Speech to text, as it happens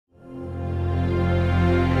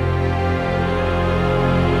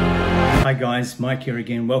guys, Mike here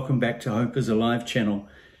again. Welcome back to Hope is Alive channel.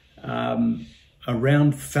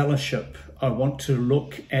 Around fellowship, I want to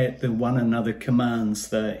look at the one another commands.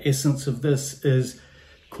 The essence of this is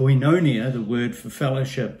Koinonia, the word for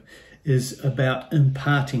fellowship, is about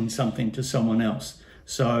imparting something to someone else.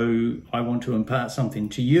 So I want to impart something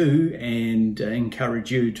to you and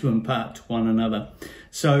encourage you to impart to one another.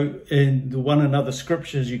 So in the one another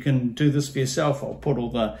scriptures, you can do this for yourself. I'll put all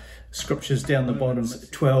the scriptures down the bottom.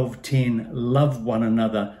 12:10, love one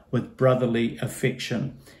another with brotherly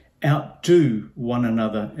affection. Outdo one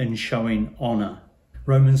another in showing honor.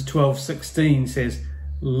 Romans 12:16 says,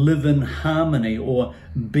 live in harmony, or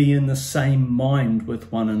be in the same mind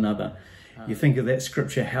with one another. You think of that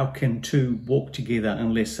scripture, how can two walk together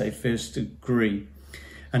unless they first agree?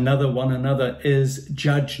 Another one another is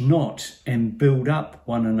judge not and build up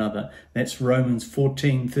one another. That's Romans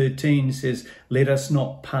 14:13 says, let us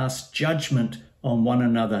not pass judgment on one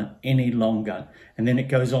another any longer. And then it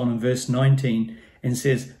goes on in verse 19 and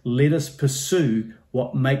says, let us pursue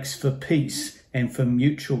what makes for peace and for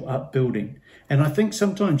mutual upbuilding. And I think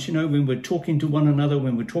sometimes, you know, when we're talking to one another,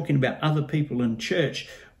 when we're talking about other people in church,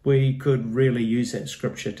 we could really use that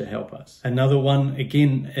scripture to help us. Another one,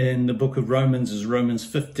 again, in the book of Romans is Romans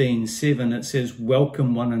 15:7. It says,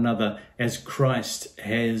 welcome one another as Christ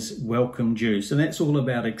has welcomed you. So that's all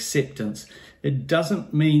about acceptance. It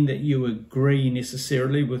doesn't mean that you agree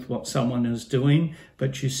necessarily with what someone is doing,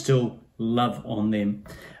 but you still love on them.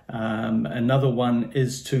 Another one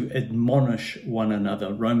is to admonish one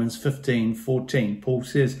another. Romans 15:14. Paul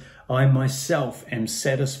says, I myself am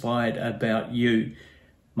satisfied about you,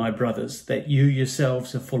 my brothers, that you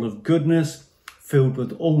yourselves are full of goodness, filled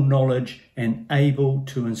with all knowledge, and able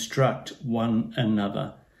to instruct one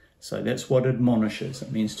another. So that's what admonishes.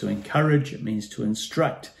 It means to encourage, it means to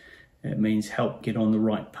instruct, it means help get on the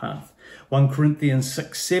right path. 1 Corinthians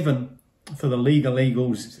 6:7, for the legal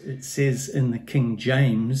eagles, it says in the King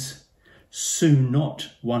James, sue not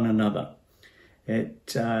one another.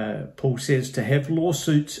 Paul says to have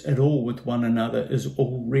lawsuits at all with one another is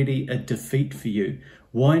already a defeat for you.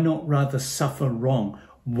 Why not rather suffer wrong?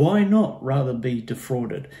 Why not rather be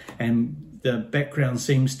defrauded? And the background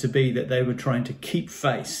seems to be that they were trying to keep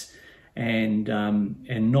face and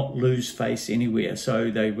not lose face anywhere.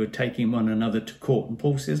 So they were taking one another to court. And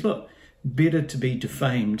Paul says, look, better to be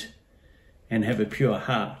defamed and have a pure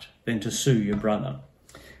heart than to sue your brother.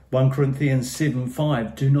 1 Corinthians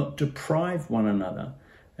 7:5, do not deprive one another.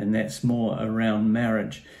 And that's more around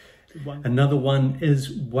marriage. Another one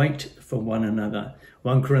is wait for one another.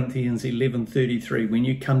 1 Corinthians 11:33, when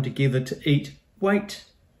you come together to eat, wait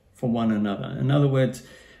for one another. In other words,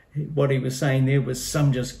 what he was saying there was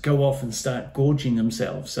some just go off and start gorging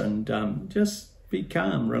themselves, and just be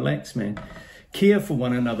calm, relax, man. Care for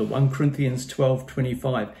one another. 1 Corinthians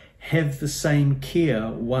 12:25, have the same care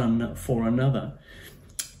one for another.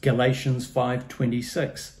 Galatians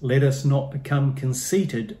 5:26, let us not become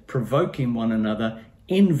conceited, provoking one another,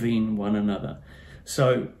 envying one another.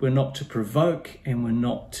 So we're not to provoke and we're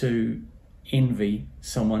not to envy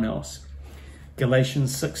someone else.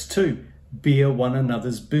 Galatians 6:2, bear one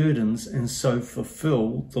another's burdens and so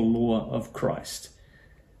fulfill the law of Christ.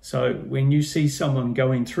 So when you see someone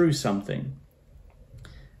going through something,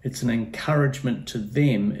 it's an encouragement to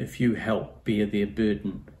them if you help bear their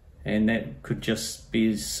burden. And that could just be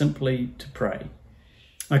as simply to pray.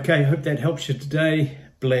 Okay, hope that helps you today.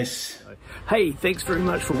 Bless. Hey, thanks very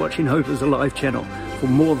much for watching Hope is Alive channel. For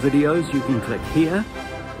more videos, you can click here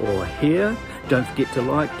or here. Don't forget to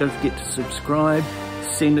like, don't forget to subscribe,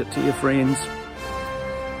 send it to your friends.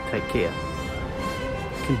 Take care.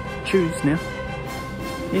 You can choose now.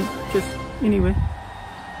 Yeah, just anywhere.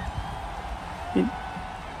 Yeah.